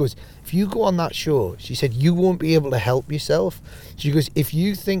shows. And she goes, if you go on that show, she said, you won't be able to help yourself. She goes, if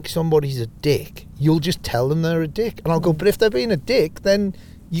you think somebody's a dick, you'll just tell them they're a dick. And I'll go, but if they're being a dick, then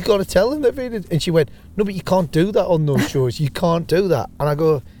you got to tell them they're being a dick. And she went, no, but you can't do that on those shows. You can't do that. And I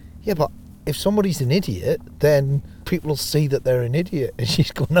go, yeah, but if somebody's an idiot, then people will see that they're an idiot. And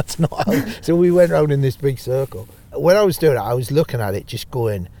she's going, that's not how. So we went round in this big circle. When I was doing it, I was looking at it just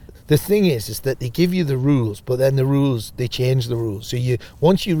going, the thing is that they give you the rules, but then the rules, they change the rules. So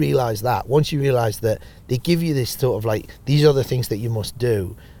once you realise that they give you this sort of like, these are the things that you must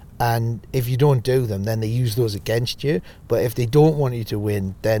do, and if you don't do them, then they use those against you. But if they don't want you to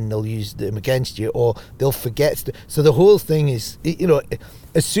win, then they'll use them against you, or they'll forget. So the whole thing is,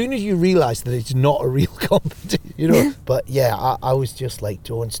 as soon as you realise that it's not a real competition, But yeah, I was just like,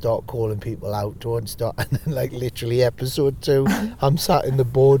 don't start calling people out, don't start. And then like literally episode 2, I'm sat in the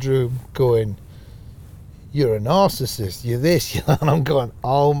boardroom going, you're a narcissist, you're this, you're that. And I'm going,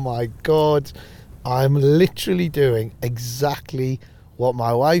 oh my God, I'm literally doing exactly what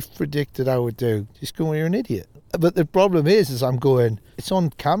my wife predicted I would do. Just going, you're an idiot. But the problem is I'm going, it's on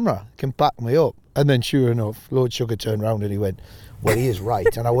camera, it can back me up. And then sure enough, Lord Sugar turned around and he went, well, he is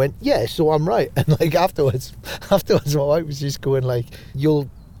right. And I went, yeah, so I'm right. And like afterwards my wife was just going like, you'll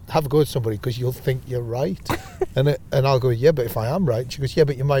have a go at somebody because you'll think you're right. and I'll go, yeah, but if I am right. She goes, yeah,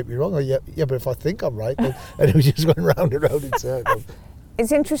 but you might be wrong. Or, yeah, but if I think I'm right. And it was just going round and round in circles.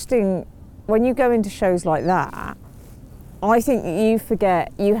 It's interesting when you go into shows like that. I think you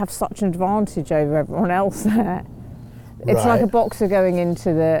forget you have such an advantage over everyone else there. It's like a boxer going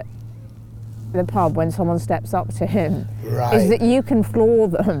into the pub when someone steps up to him. Right. Is that you can floor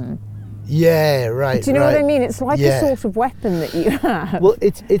them. Yeah, right. Do you know what I mean? It's like a sort of weapon that you have. Well,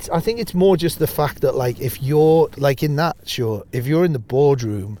 it's. I think it's more just the fact that like if you're like in that show, if you're in the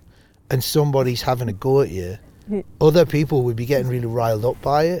boardroom and somebody's having a go at you, other people would be getting really riled up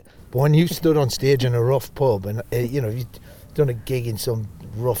by it. But when you stood on stage in a rough pub and you've done a gig in some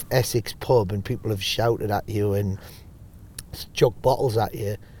rough Essex pub and people have shouted at you and chucked bottles at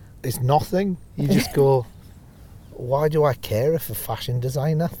you, it's nothing. You just go, why do I care if a fashion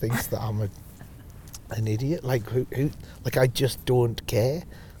designer thinks that I'm an idiot? Like who? Like I just don't care.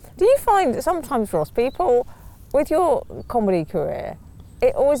 Do you find that sometimes, Ross, people with your comedy career,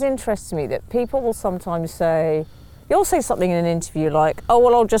 it always interests me that people will sometimes say, you'll say something in an interview like, oh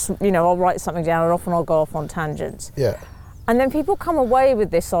well, I'll just I'll write something down and often I'll go off on tangents. Yeah. And then people come away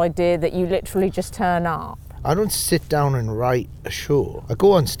with this idea that you literally just turn up. I don't sit down and write a show. I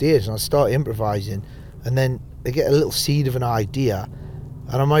go on stage and I start improvising, and then I get a little seed of an idea,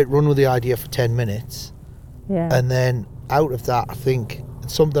 and I might run with the idea for 10 minutes. Yeah. And then out of that, I think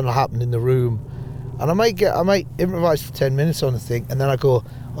something will happen in the room, and I might improvise for 10 minutes on the thing, and then I go,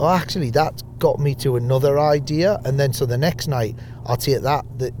 oh, actually, that got me to another idea, and then so the next night I'll take that,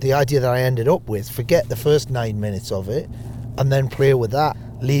 the idea that I ended up with, forget the first 9 minutes of it, and then play with that.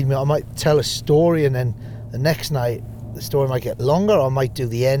 I might tell a story, and then the next night the story might get longer, or I might do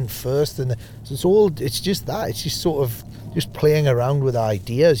the end first, and so it's just that. It's just sort of just playing around with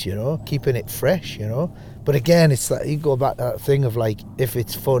ideas, keeping it fresh, But again, it's like you go back to that thing of like, if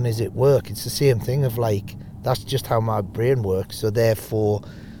it's fun, is it work? It's the same thing of like, that's just how my brain works. So therefore,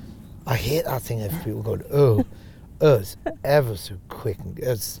 I hate that thing of people going, oh, it's ever so quick,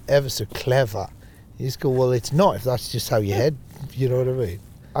 it's ever so clever. You just go, well, it's not, if that's just how your head, you know what I mean?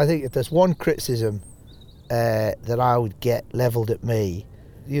 I think if there's one criticism that I would get levelled at me,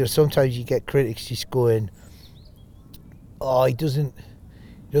 sometimes you get critics just going, oh, he doesn't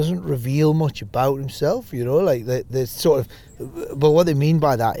reveal much about himself, like the sort of, but what they mean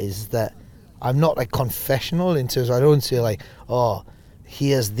by that is that I'm not like confessional in terms of, I don't say like, oh,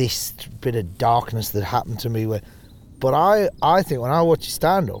 here's this bit of darkness that happened to me, but I think when I watch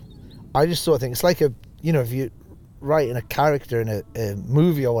stand-up, I just sort of think it's like if you're writing a character in a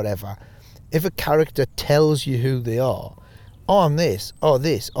movie or whatever, if a character tells you who they are, oh, I'm this, oh,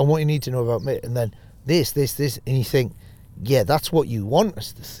 what you need to know about me, and then this, and you think, yeah, that's what you want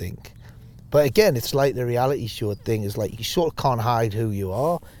us to think. But again, it's like the reality show thing is like, you sort of can't hide who you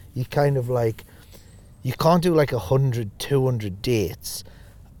are. You kind of like, you can't do like 100, 200 dates,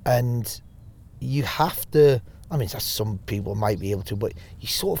 and you have to, I mean, some people might be able to, but you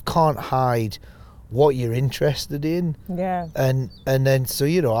sort of can't hide what you're interested in. Yeah. And then, so,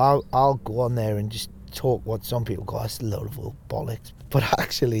 you know, I'll go on there and just talk what some people go, that's a load of old bollocks. But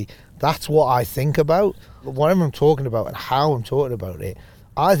actually, that's what I think about. Whatever I'm talking about and how I'm talking about it,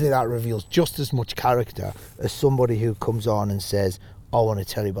 I think that reveals just as much character as somebody who comes on and says, I want to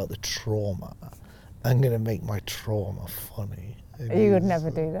tell you about the trauma. I'm going to make my trauma funny. You would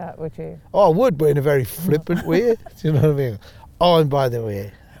never do that, would you? Oh, I would, but in a very flippant way. Do you know what I mean? Oh, and by the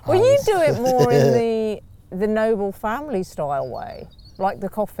way... Well, you do it more in the noble family style way. Like the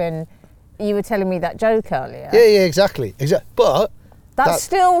coffin, you were telling me that joke earlier. Yeah, exactly. But... That's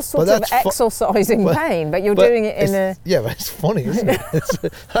still sort of exorcising pain, but you're doing it in a... Yeah, but it's funny, isn't it?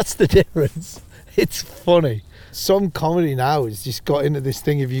 That's the difference. It's funny. Some comedy now has just got into this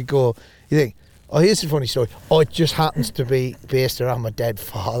thing if you think, oh, here's a funny story. Oh, it just happens to be based around my dead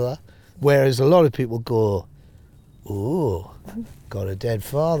father. Whereas a lot of people go, oh, got a dead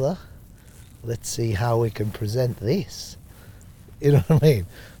father. Let's see how we can present this. You know what I mean?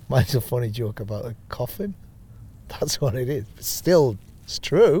 Mine's a funny joke about a coffin. That's what it is. But still, it's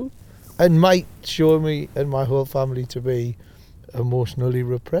true. And might show me and my whole family to be emotionally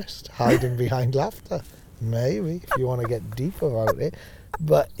repressed, hiding behind laughter. Maybe, if you want to get deep about it.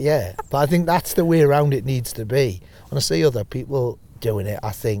 But yeah, but I think that's the way around it needs to be. When I see other people doing it,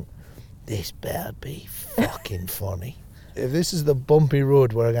 I think, this better be fucking funny. If this is the bumpy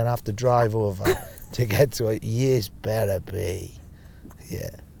road we're going to have to drive over to get to it, yes, better be.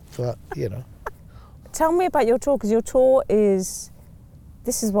 Yeah, but, you know. Tell me about your tour, because your tour is...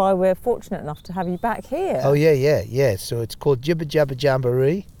 This is why we're fortunate enough to have you back here. Oh, yeah. So it's called Jibber Jabber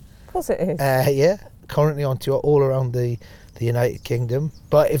Jamboree. Of course it is. Yeah, currently on tour all around the United Kingdom.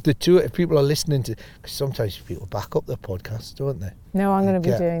 But if people are listening to... Because sometimes people back up their podcasts, don't they? No, I'm going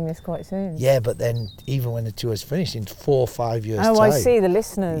to be doing this quite soon. Yeah, but then even when the tour's finished in 4 or 5 years' time... Oh, I see, the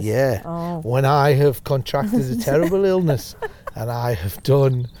listeners. Yeah. Oh. When I have contracted a terrible illness and I have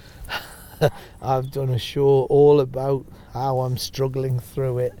done... I've done a show all about how I'm struggling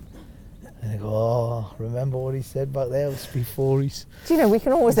through it. And I go, oh, remember what he said back there? It was before he's... Do you know, we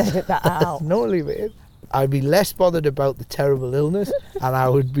can always edit that out. No, leave it in. I'd be less bothered about the terrible illness and I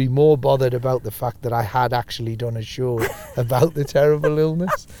would be more bothered about the fact that I had actually done a show about the terrible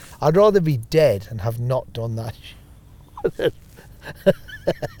illness. I'd rather be dead and have not done that show.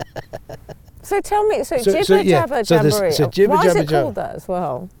 So tell me, Jibber Jabber Jamboree, why is it called that as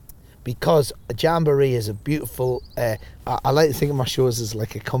well? Because a jamboree is a beautiful... I like to think of my shows as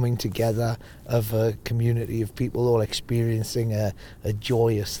like a coming together of a community of people all experiencing a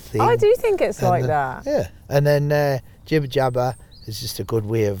joyous thing. I do think it's like that. Yeah. And then Jibber Jabber is just a good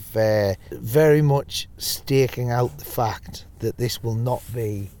way of very much staking out the fact that this will not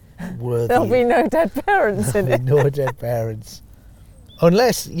be worthy. There'll be no dead parents in it. No dead parents.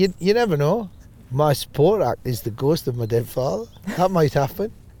 Unless, you never know, my support act is the ghost of my dead father. That might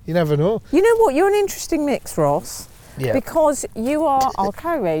happen. You never know. You know what? You're an interesting mix, Ross. Yeah. Because you are... I'll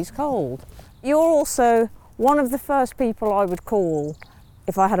carry he's cold. You're also one of the first people I would call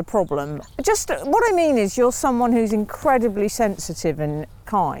if I had a problem. Just what I mean is you're someone who's incredibly sensitive and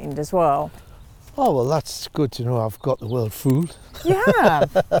kind as well. Oh, well, that's good to know. I've got the world fooled. You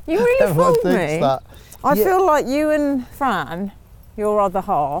have. You really Everyone fooled thinks me. that. I feel like you and Fran, your other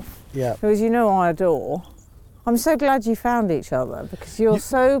half, who, as you know, I adore, I'm so glad you found each other because you're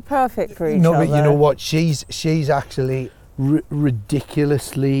so perfect for each other. No, but you know what? She's actually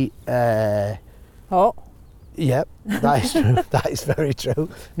ridiculously... Hot? Yep, that is true. That is very true.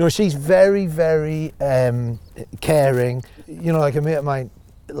 No, she's very, very caring. You know, like a mate of mine,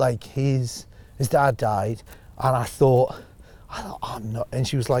 like his dad died, and I thought, I'm not... And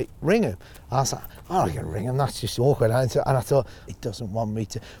she was like, ring him. I was like, I'm not going to ring him, that's just awkward. And I thought, he doesn't want me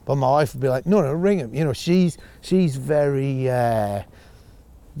to. But my wife would be like, no, ring him. You know, she's very,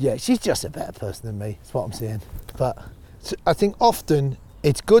 she's just a better person than me, that's what I'm saying. But I think often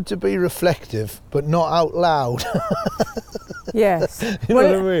it's good to be reflective, but not out loud. Yes. You know what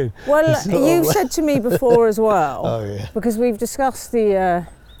I mean? Well, you've said to me before as well, because we've discussed the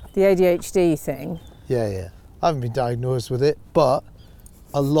ADHD thing. Yeah. I haven't been diagnosed with it, but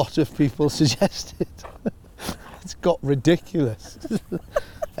a lot of people suggest it. It's got ridiculous.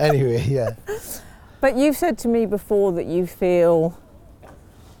 Anyway, yeah. But you've said to me before that you feel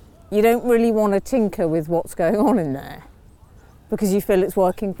you don't really want to tinker with what's going on in there because you feel it's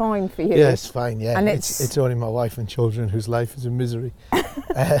working fine for you. Yeah, it's fine, yeah. And it's only my wife and children whose life is a misery.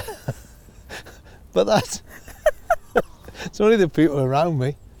 But that's... it's only the people around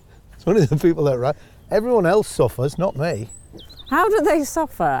me. It's only the people that are around. Everyone else suffers, not me. How do they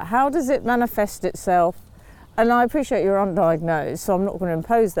suffer? How does it manifest itself? and I appreciate you're undiagnosed, so I'm not going to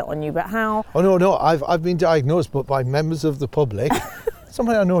impose that on you, but how... Oh no, I've been diagnosed, but by members of the public.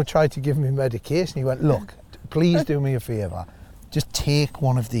 Somebody I know tried to give me medication. He went, look, please do me a favour, just take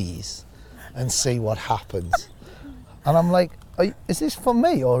one of these and see what happens. And I'm like, is this for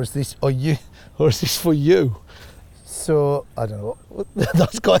me or is this for you? So I don't know.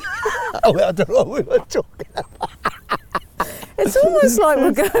 That's quite. I don't know what we were talking about. It's almost like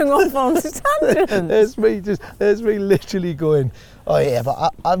we're going off on tangents. There's me literally going, oh yeah, but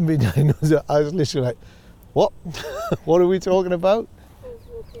I haven't been diagnosed. I was literally like, what? What are we talking about?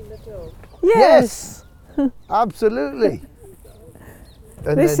 Walking the dog. Yes. Absolutely.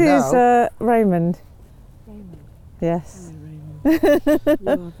 And This then is now, Raymond. Raymond. Yes. Hi, Raymond. You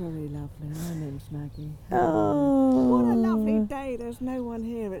are very lovely. My name's Maggie. Oh. What a lovely day. There's no one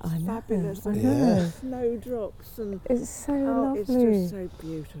here. It's I know, fabulous. I And know. snowdrops and It's so it's lovely. just so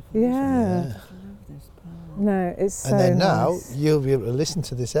beautiful. Yeah. isn't it? I love this park. No, it's so and then nice. now you'll be able to listen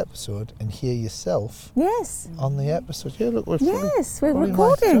to this episode and hear yourself Yes. on the episode. Yeah, look, we're fully- Yes, we're fully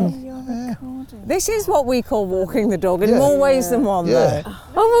recording. mic'd up. You're recording. This is what we call walking the dog in Yeah. more ways than one, Yeah. though.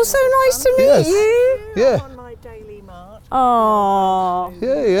 Oh, well, so nice to meet Yes. you. Yeah. On my daily march. Oh,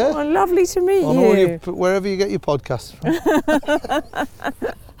 Yeah, yeah. oh, lovely to meet On all you. wherever you get your podcasts from.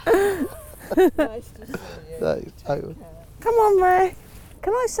 Nice to see you. Come on, Ray.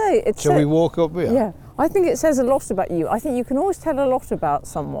 Can I say it's? Shall we walk up here? Yeah, I think it says a lot about you. I think you can always tell a lot about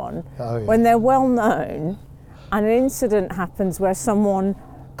someone Oh, yeah. when they're well known, and an incident happens where someone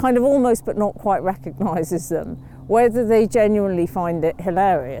kind of almost but not quite recognises them, whether they genuinely find it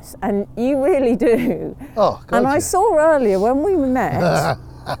hilarious, and you really do. Oh, God. And I yeah. saw earlier when we met,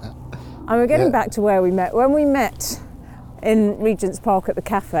 and we're getting Yeah. back to where we met. When we met in Regent's Park at the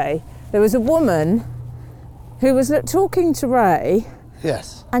cafe, there was a woman who was talking to Ray,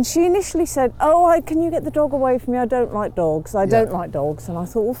 Yes. and she initially said, can you get the dog away from me? I don't like dogs. I don't like dogs. And I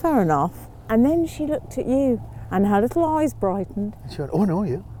thought, well, fair enough. And then she looked at you and her little eyes brightened. She went, oh, no,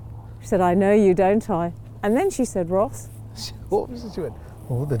 you. She said, I know you, don't I? And then she said, Ross. What was it? She went,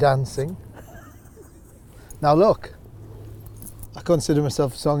 oh, the dancing. Now, look, I consider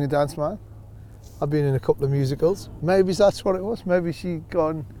myself a song and dance man. I've been in a couple of musicals. Maybe that's what it was. Maybe she'd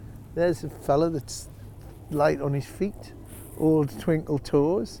gone, there's a fella that's light on his feet, old twinkle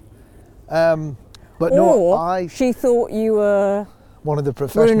toes. But no, Or she thought you were one of the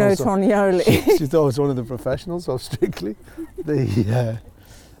Bruno professionals. Tognoli. She thought I was one of the professionals of Strictly.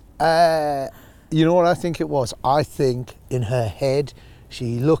 You know what I think it was? I think in her head,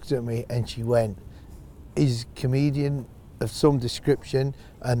 she looked at me and she went, he's a comedian of some description.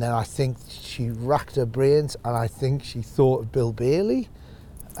 And then I think she racked her brains and I think she thought of Bill Bailey.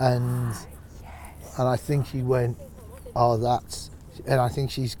 And I think she went, and I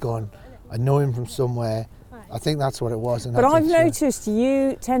think she's gone, I know him from somewhere. I think that's what it was. And But I I've think she- noticed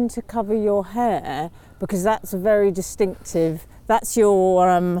you tend to cover your hair because that's a very distinctive, that's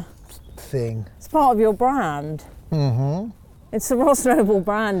your, thing. it's part of your brand. Mm-hmm. It's the Ross Noble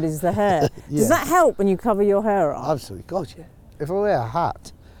brand is the hair. Yeah. Does that help when you cover your hair up? Absolutely. God, yeah. If I wear a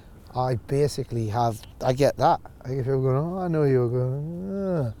hat, I basically I get that. I get people going, oh, I know you're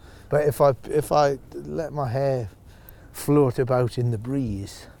going, ah. But if I let my hair float about in the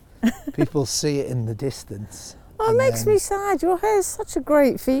breeze, people see it in the distance. Oh, it and makes then- me sad. Your hair is such a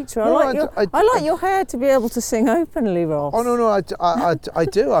great feature. No, I like your hair to be able to sing openly, Ross. Oh, no, I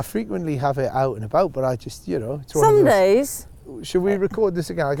do. I frequently have it out and about, but I just, it's one Some of those. days. Should we record this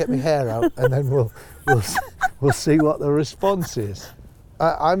again? I'll get my hair out and then we'll see what the response is.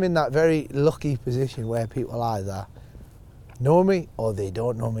 I'm in that very lucky position where people either know me or they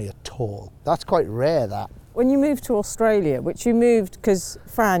don't know me at all. That's quite rare, that. When you moved to Australia, which you moved because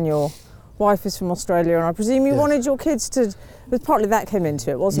Fran, your wife, is from Australia, and I presume you Yes. wanted your kids to, but partly that came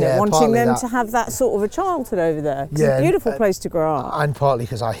into it, wasn't Yeah, it? Wanting partly them that. to have that sort of a childhood over there. 'Cause Yeah, it's a beautiful and- place to grow up. And partly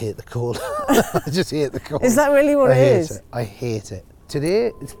because I hate the cold. I just hate the cold. Is that really what I it hate is? it. I hate it.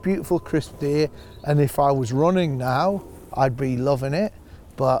 Today, it's a beautiful, crisp day, and if I was running now, I'd be loving it,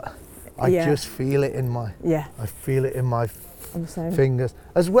 but I Yeah. just feel it in my, Yeah, I feel it in my I'm saying. fingers.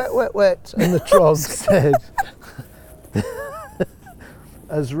 As wet, wet, wet, and the trog said,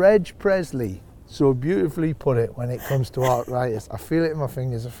 as Reg Presley so beautifully put it when it comes to arthritis, I feel it in my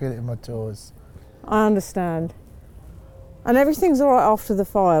fingers, I feel it in my toes. I understand. And everything's all right after the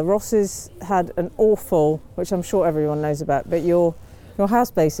fire. Ross has had an awful, which I'm sure everyone knows about, but your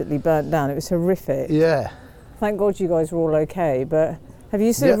house basically burnt down. It was horrific. Yeah. Thank God you guys were all okay, but have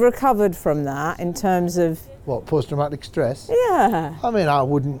you sort of Yeah. recovered from that in terms of, What, post-traumatic stress? yeah. I mean, I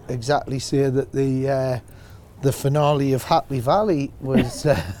wouldn't exactly say that the finale of Happy Valley was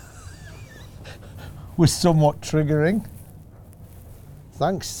was somewhat triggering.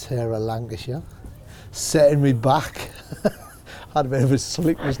 Thanks, Sarah Lancashire. Setting me back. Had a bit of a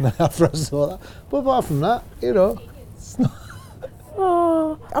sleepless night after I saw that. But apart from that, you know, it's not...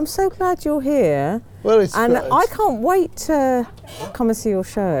 Oh, I'm so glad you're here. Well, it's... And it's I can't wait to come and see your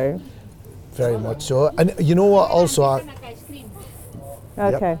show. very much so. And you know what, also...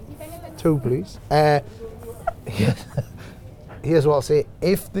 Okay. 2, please. Here's what I'll say.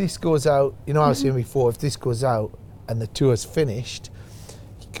 If this goes out, you know I was saying before, if this goes out and the tour's finished,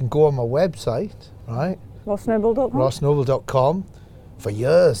 you can go on my website, right? RossNoble.com? RossNoble.com. For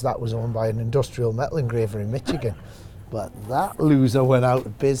years, that was owned by an industrial metal engraver in Michigan. But that loser went out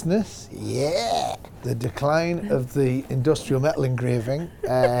of business. Yeah! The decline of the industrial metal engraving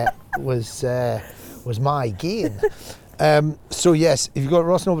was my gain. So yes, if you go to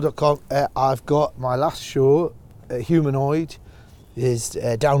RossNoble.com, I've got my last show, Humanoid, is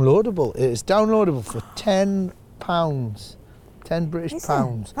downloadable. It is downloadable for £10, 10 British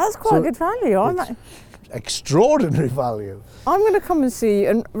pounds. That's quite So good value. extraordinary value. I'm going to come and see you,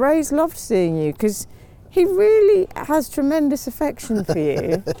 and Ray's loved seeing you because he really has tremendous affection for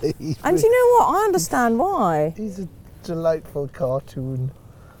you. And you know what? I understand why. He's a delightful cartoon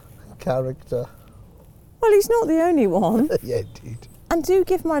character. Well, he's not the only one. Yeah, indeed. And do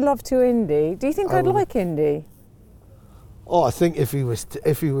give my love to Indy. Do you think I'd like Indy? Oh, I think if he was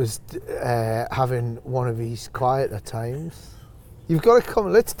having one of his quieter times, you've got to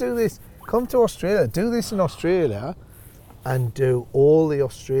come. Let's do this. Come to Australia. Do this in Australia, and do all the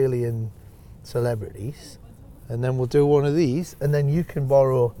Australian celebrities, and then we'll do one of these, and then you can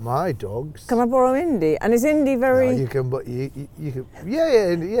borrow my dogs. Can I borrow Indy? And is Indy very? No, you can, but you can.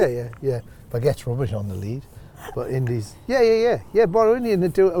 Yeah. But gets rubbish on the lead. But Indy's. Yeah. Borrow Indy and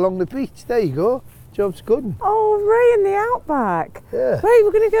then do it along the beach. There you go. Job's good. Oh, Ray in the outback. Yeah. Ray,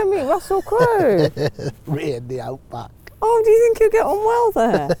 we're going to go meet Russell Crowe. Ray in the outback. Oh, do you think he'll get on well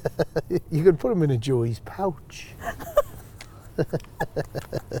there? You could put him in a Joey's pouch.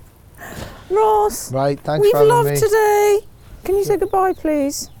 Ross. Right, thanks We've for having loved me. today. Can you say goodbye,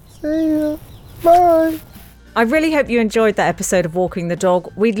 please? See ya. Bye. I really hope you enjoyed that episode of Walking the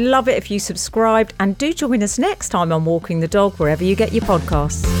Dog. We'd love it if you subscribed, and do join us next time on Walking the Dog, wherever you get your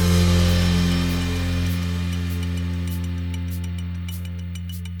podcasts.